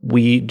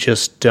 we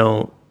just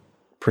don't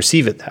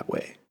perceive it that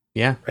way.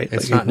 Yeah, right.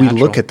 It's like not we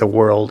natural. look at the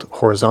world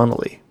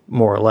horizontally,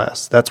 more or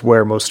less. That's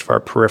where most of our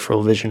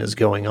peripheral vision is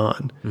going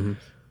on. Mm-hmm.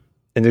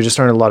 And there just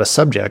aren't a lot of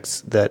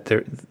subjects that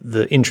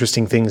the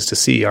interesting things to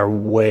see are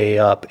way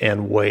up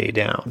and way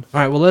down.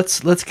 All right, well,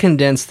 let's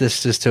condense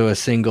this just to a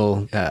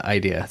single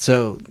idea.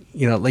 So,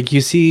 like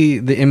you see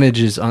the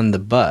images on the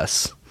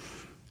bus,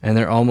 and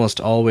they're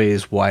almost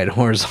always wide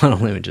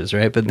horizontal images,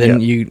 right? But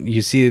then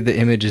you see the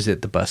images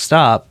at the bus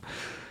stop,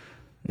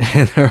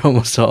 and they're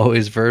almost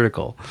always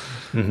vertical.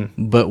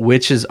 Mm-hmm. But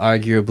which is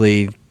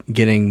arguably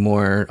getting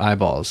more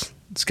eyeballs?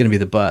 It's going to be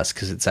the bus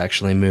because it's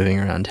actually moving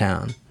around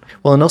town.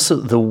 Well, and also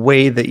the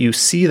way that you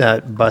see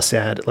that bus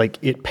ad, like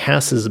it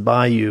passes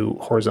by you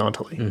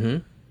horizontally. Mm-hmm.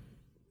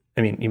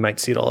 I mean, you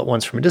might see it all at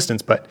once from a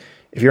distance, but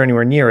if you're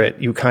anywhere near it,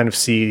 you kind of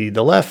see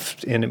the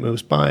left and it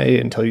moves by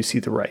until you see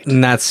the right.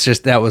 And I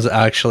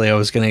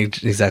was going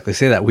to exactly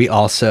say that. We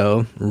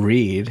also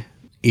read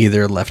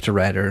either left to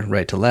right or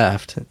right to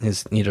left,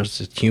 is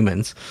just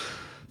humans.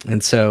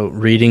 And so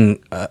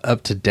reading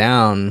up to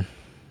down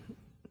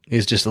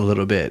is just a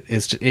little bit,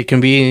 it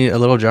can be a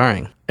little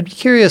jarring. I'd be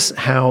curious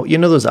how,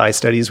 those eye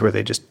studies where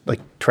they just like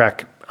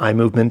track eye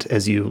movement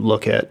as you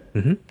look at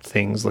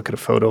things, look at a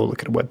photo,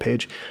 look at a web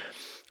page.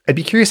 I'd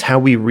be curious how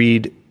we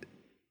read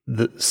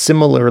the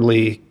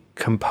similarly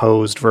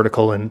composed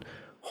vertical and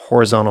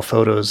horizontal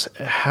photos,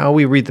 how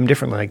we read them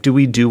differently. Like, do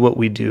we do what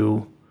we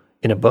do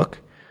in a book?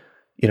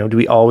 Do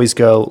we always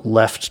go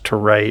left to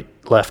right,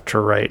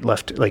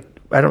 left? Like,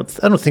 I don't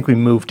think we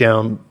move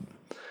down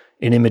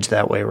an image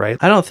that way, right?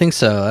 I don't think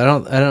so.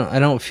 I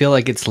don't feel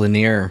like it's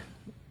linear.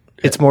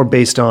 It's more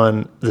based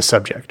on the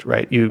subject,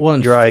 right?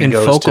 Your eye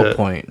goes focal to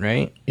point,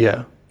 right?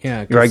 Yeah.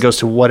 Yeah. Your eye goes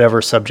to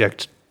whatever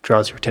subject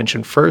draws your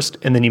attention first,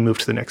 and then you move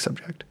to the next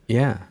subject.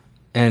 Yeah.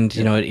 And,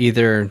 it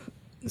either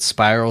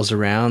spirals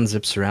around,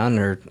 zips around,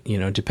 or,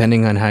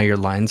 depending on how your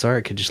lines are,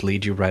 it could just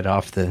lead you right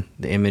off the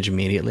image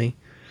immediately.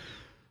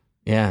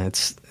 Yeah,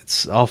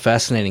 it's all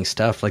fascinating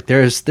stuff. Like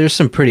there's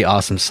some pretty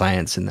awesome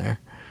science in there.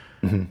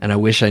 Mm-hmm. And I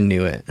wish I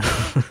knew it.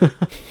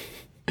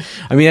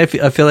 I mean, I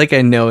feel like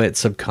I know it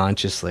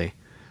subconsciously.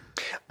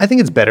 I think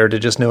it's better to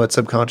just know it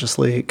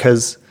subconsciously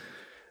because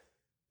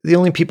the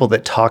only people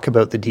that talk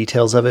about the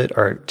details of it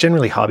are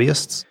generally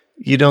hobbyists.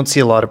 You don't see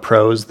a lot of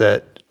pros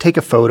that take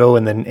a photo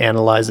and then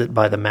analyze it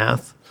by the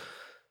math.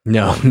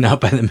 No,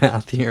 not by the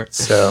math here.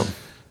 So,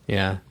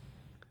 yeah.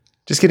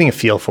 Just getting a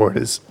feel for it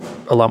is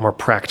a lot more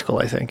practical,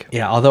 I think.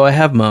 Yeah, although I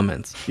have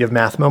moments. You have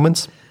math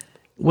moments?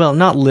 Well,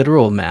 not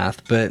literal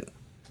math, but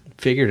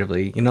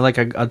figuratively.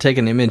 Like I'll take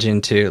an image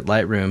into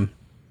Lightroom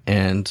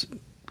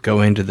and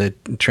go into the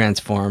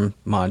transform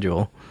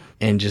module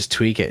and just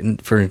tweak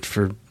it for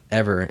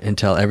forever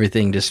until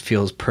everything just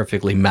feels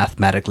perfectly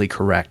mathematically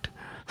correct.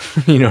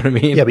 You know what I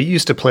mean? Yeah, but you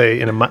used to play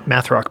in a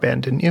math rock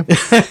band, didn't you?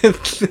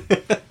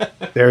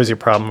 There's your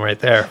problem right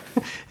there.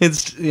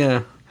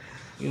 Yeah.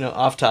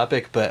 off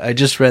topic, but I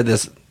just read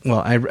this. Well,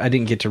 I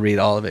didn't get to read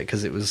all of it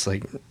because it was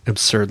like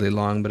absurdly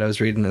long, but I was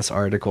reading this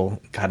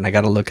article. God, and I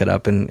got to look it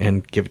up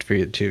and give it for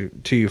you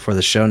to you for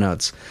the show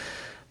notes.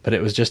 But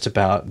it was just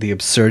about the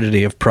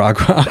absurdity of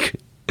prog rock.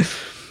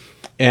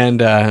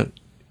 And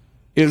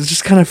it was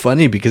just kind of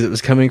funny because it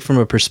was coming from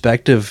a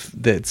perspective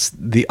that's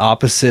the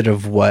opposite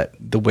of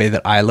the way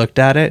that I looked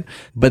at it.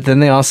 But then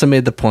they also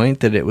made the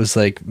point that it was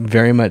like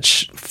very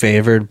much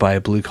favored by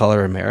blue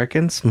collar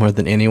Americans more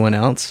than anyone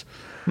else.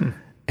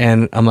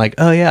 And I'm like,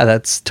 oh yeah,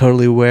 that's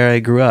totally where I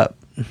grew up.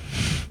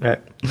 Right.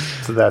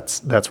 So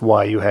that's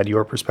why you had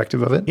your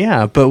perspective of it?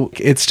 Yeah, but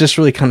it's just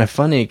really kind of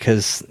funny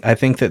because I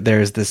think that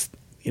there's this,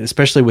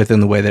 especially within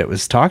the way that it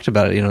was talked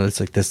about, it's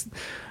like this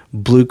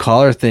blue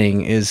collar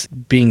thing is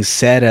being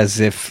said as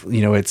if,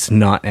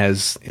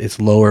 it's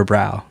lower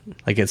brow,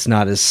 like it's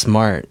not as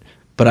smart.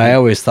 But I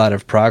always thought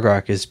of prog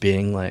rock as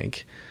being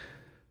like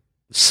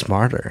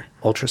smarter.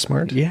 Ultra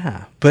smart?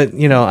 Yeah. But,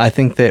 I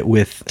think that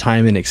with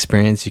time and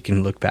experience, you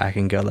can look back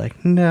and go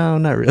like, no,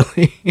 not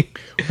really.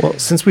 Well,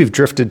 since we've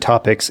drifted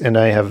topics and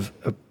I have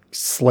a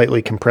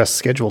slightly compressed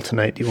schedule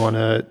tonight, do you want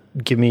to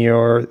give me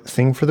your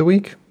thing for the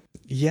week?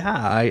 Yeah,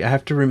 I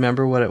have to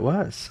remember what it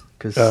was.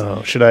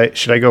 Should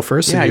I go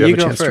first? Yeah, so you have you a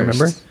go chance first. to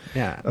remember?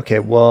 Yeah. Okay,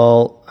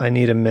 well, I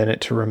need a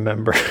minute to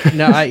remember.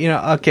 No,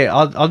 okay,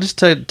 I'll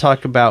just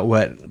talk about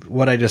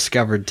what I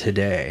discovered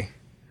today,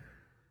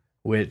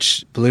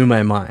 which blew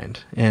my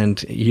mind.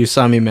 And you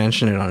saw me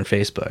mention it on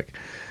Facebook.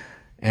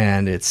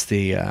 And it's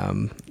the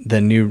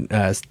new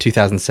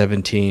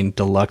 2017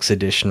 deluxe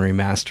edition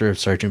remaster of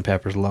Sgt.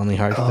 Pepper's Lonely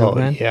Hearts Club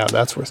Band. Yeah,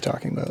 that's worth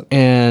talking about.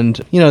 And,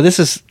 this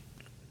is,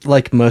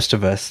 like most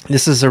of us,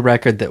 this is a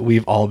record that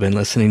we've all been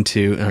listening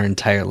to in our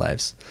entire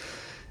lives.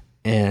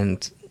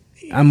 And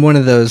I'm one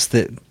of those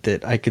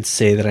that I could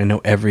say that I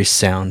know every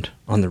sound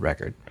on the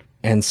record.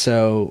 And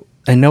so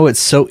I know it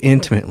so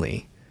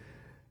intimately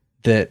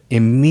that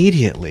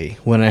immediately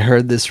when I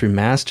heard this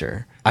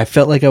remaster, I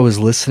felt like I was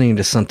listening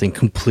to something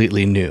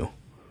completely new.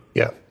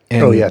 Yeah.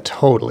 And yeah,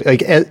 totally.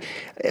 Like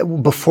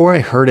before I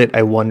heard it,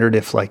 I wondered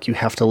if like you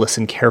have to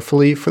listen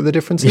carefully for the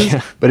differences,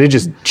 but it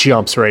just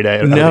jumps right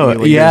out. No,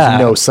 There's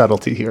no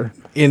subtlety here.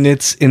 And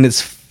it's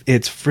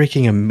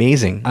freaking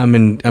amazing. I'm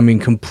in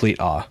complete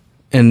awe.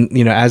 And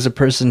as a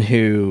person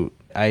who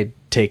I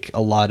take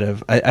a lot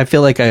of, I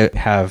feel like I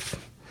have.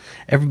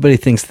 Everybody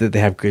thinks that they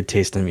have good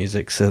taste in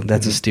music, so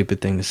that's a stupid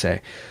thing to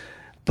say.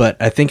 But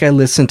I think I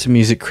listen to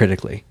music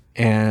critically.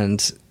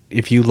 And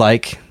if you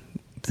like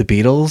the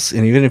Beatles,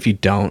 and even if you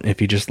don't,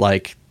 if you just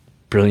like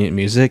brilliant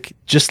music,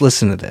 just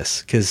listen to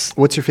this. Because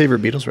what's your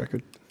favorite Beatles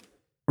record?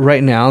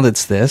 Right now,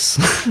 that's this.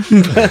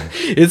 But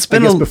it's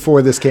been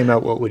before this came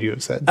out. What would you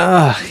have said?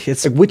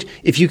 It's like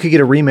if you could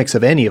get a remix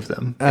of any of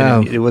them,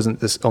 and it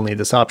wasn't only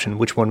this option.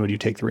 Which one would you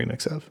take the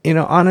remix of?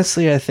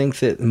 Honestly, I think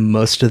that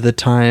most of the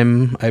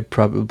time, I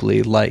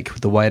probably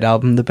like the White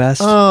Album the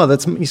best. Oh,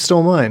 you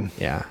stole mine.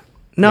 Yeah.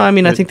 No, yeah, I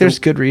mean, I think there's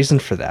good reason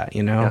for that.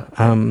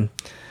 Yeah.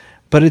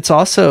 But it's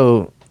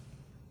also,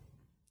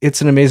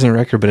 it's an amazing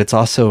record, but it's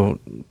also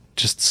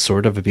just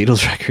sort of a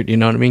Beatles record, you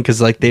know what I mean?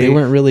 Because like they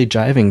weren't really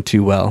jiving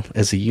too well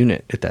as a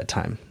unit at that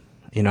time.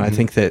 I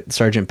think that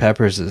Sgt.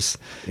 Pepper's is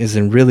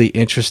a really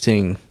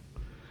interesting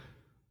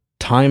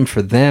time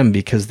for them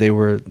because they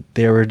were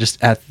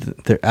just at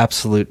their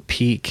absolute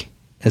peak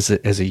as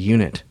a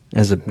unit,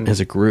 as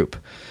a group,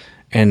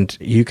 and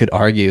you could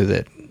argue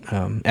that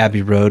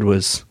Abbey Road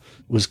was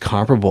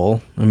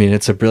comparable. I mean,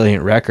 it's a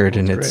brilliant record,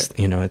 and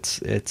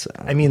it's.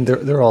 I mean,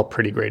 they're all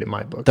pretty great in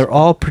my book. They're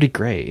all pretty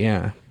great,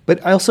 yeah.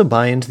 But I also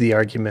buy into the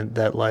argument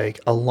that like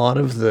a lot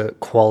of the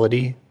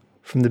quality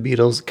from the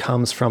Beatles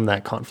comes from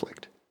that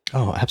conflict.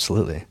 Oh,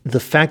 absolutely. The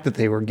fact that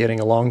they were getting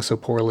along so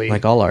poorly,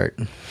 like all art,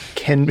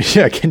 can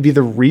be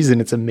the reason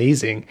it's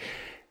amazing.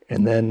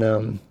 And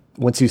then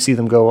once you see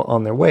them go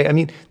on their way, I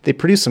mean, they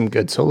produce some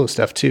good solo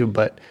stuff too,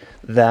 but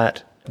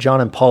that John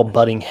and Paul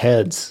butting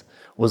heads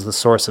was the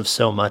source of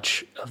so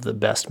much of the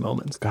best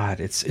moments. God,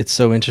 it's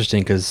so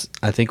interesting because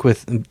I think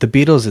with the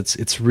Beatles,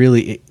 it's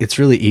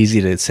really easy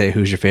to say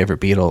who's your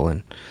favorite Beatle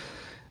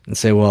and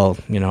say, well,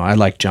 I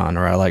like John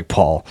or I like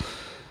Paul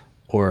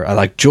or I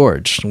like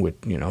George, with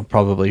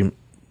probably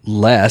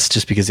less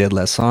just because he had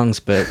less songs.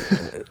 But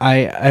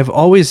I've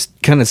always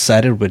kind of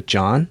sided with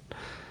John.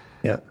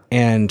 Yeah,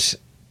 and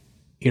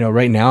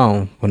right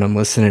now when I'm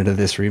listening to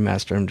this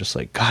remaster, I'm just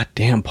like, God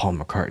damn, Paul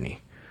McCartney.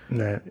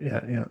 Yeah.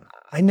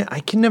 I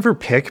can never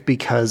pick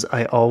because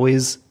I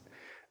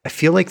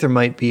feel like there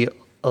might be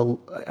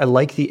I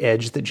like the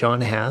edge that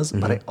John has,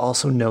 but I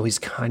also know he's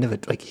kind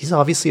of he's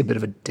obviously a bit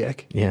of a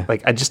dick. Yeah.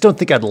 Like I just don't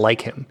think I'd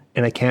like him,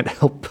 and I can't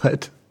help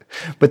but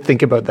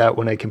think about that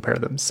when I compare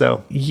them.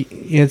 So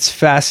it's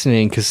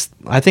fascinating because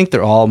I think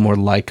they're all more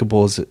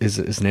likable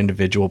as an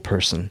individual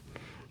person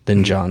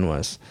than John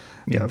was.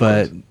 Yeah,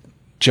 but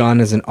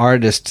John as an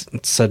artist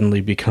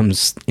suddenly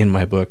becomes, in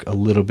my book, a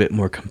little bit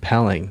more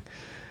compelling.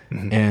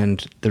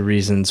 And the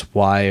reasons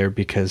why are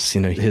because,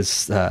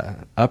 his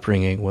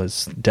upbringing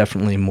was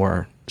definitely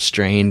more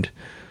strained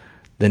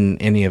than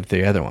any of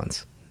the other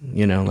ones.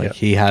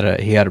 He had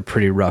a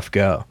pretty rough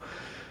go.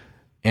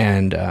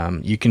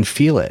 and you can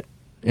feel it.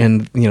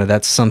 And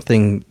that's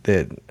something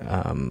that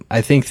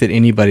I think that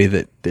anybody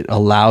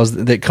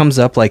that comes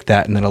up like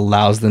that and that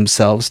allows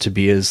themselves to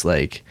be as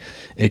like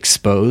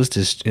exposed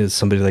as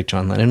somebody like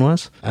John Lennon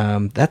was,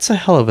 that's a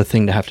hell of a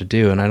thing to have to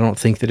do. And I don't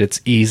think that it's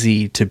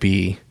easy to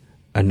be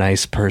a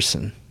nice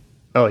person.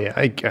 Oh yeah,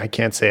 I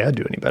can't say I'd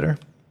do any better.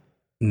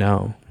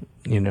 No,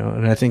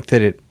 and I think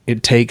that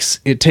it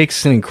takes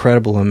an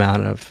incredible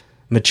amount of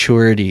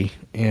maturity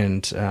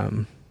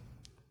and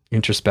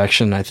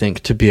introspection, I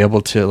think, to be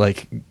able to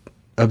like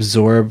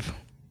absorb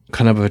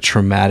kind of a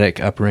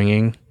traumatic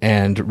upbringing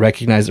and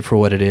recognize it for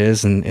what it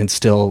is, and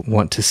still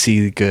want to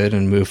see good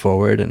and move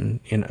forward. And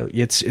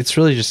it's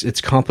really just,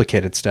 it's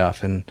complicated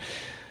stuff. And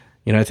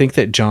I think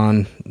that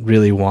John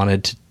really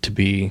wanted to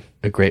be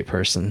a great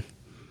person,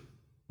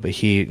 but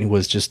he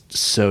was just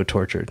so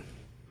tortured.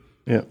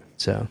 Yeah.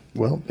 So,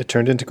 well, it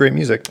turned into great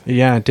music.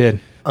 Yeah, it did.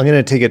 I'm going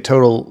to take a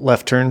total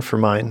left turn for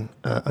mine,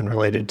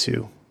 unrelated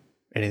to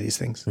any of these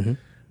things. Mm-hmm.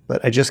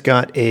 But I just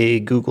got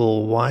a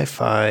Google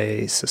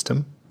Wi-Fi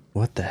system.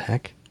 What the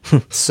heck?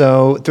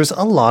 So there's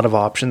a lot of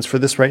options for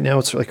this right now.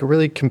 It's like a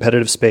really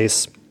competitive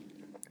space,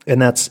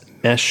 and that's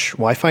mesh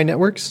Wi-Fi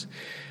networks.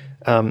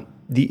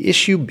 The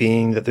issue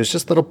being that there's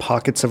just little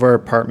pockets of our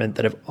apartment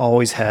that have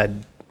always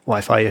had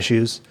Wi-Fi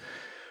issues,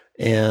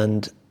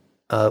 and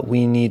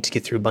we need to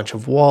get through a bunch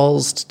of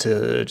walls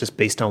to just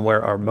based on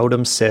where our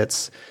modem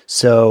sits.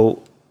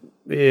 So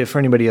if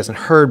anybody hasn't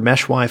heard,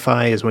 mesh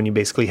Wi-Fi is when you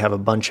basically have a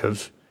bunch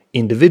of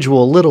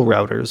individual little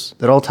routers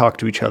that all talk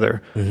to each other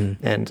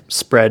and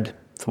spread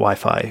the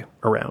Wi-Fi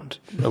around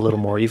a little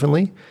more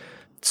evenly,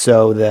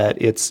 so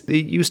that it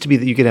used to be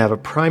that you could have a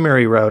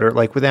primary router,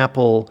 like with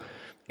Apple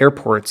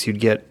AirPorts, you'd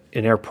get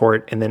an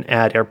airport and then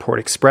add airport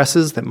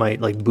expresses that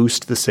might like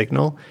boost the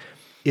signal.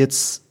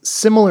 It's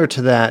similar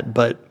to that,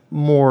 but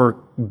more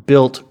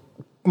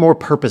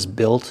purpose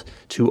built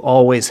to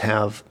always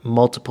have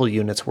multiple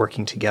units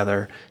working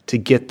together to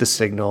get the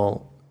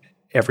signal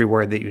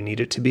everywhere that you need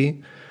it to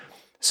be.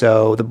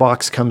 So the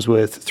box comes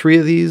with 3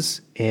 of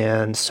these,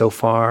 and so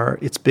far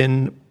it's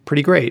been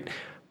pretty great.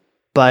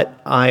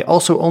 But I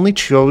also only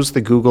chose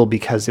the Google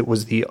because it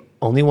was the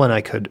only one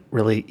I could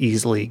really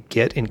easily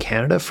get in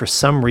Canada. For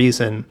some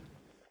reason,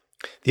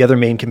 the other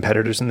main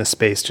competitors in this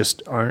space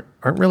just aren't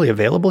really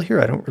available here.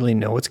 I don't really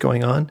know what's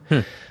going on.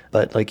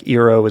 But like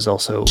Eero is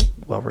also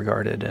well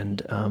regarded,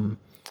 and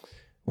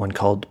one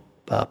called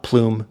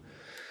Plume.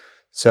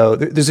 So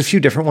there's a few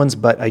different ones,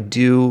 but I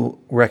do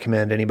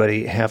recommend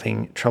anybody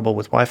having trouble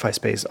with Wi-Fi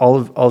space. All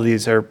of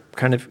these are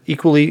kind of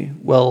equally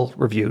well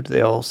reviewed.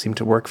 They all seem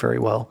to work very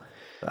well.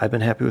 I've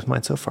been happy with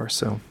mine so far.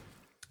 So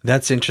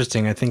that's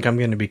interesting. I think I'm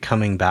going to be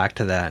coming back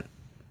to that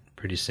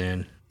pretty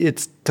soon.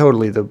 It's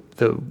totally the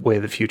way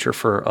of the future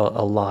for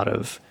a lot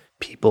of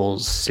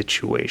people's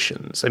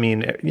situations. I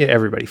mean,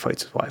 everybody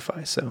fights with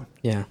Wi-Fi. So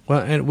yeah, well,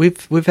 and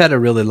we've had a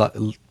really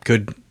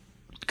good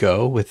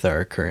go with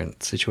our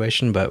current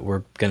situation, but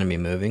we're going to be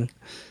moving.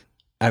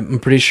 I'm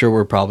pretty sure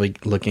we're probably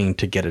looking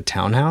to get a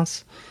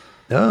townhouse.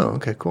 Oh,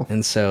 okay, cool.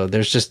 And so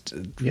there's just...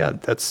 Yeah,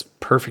 that's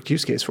perfect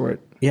use case for it.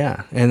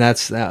 Yeah, and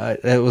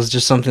it was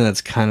just something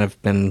that's kind of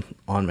been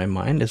on my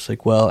mind. It's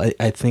like, well,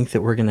 I think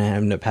that we're going to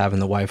end up having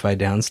the Wi-Fi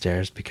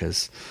downstairs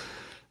because,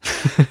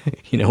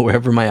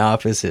 wherever my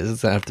office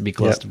is, I have to be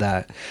close to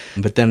that.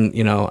 But then,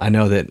 I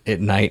know that at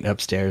night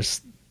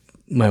upstairs,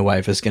 my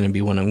wife is going to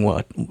be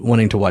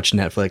wanting to watch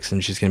Netflix,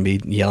 and she's going to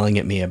be yelling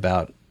at me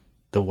about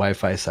the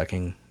Wi-Fi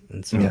sucking.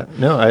 And so, yeah,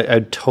 no,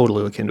 I'd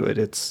totally look into it.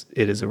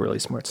 It is a really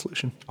smart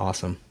solution.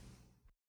 Awesome.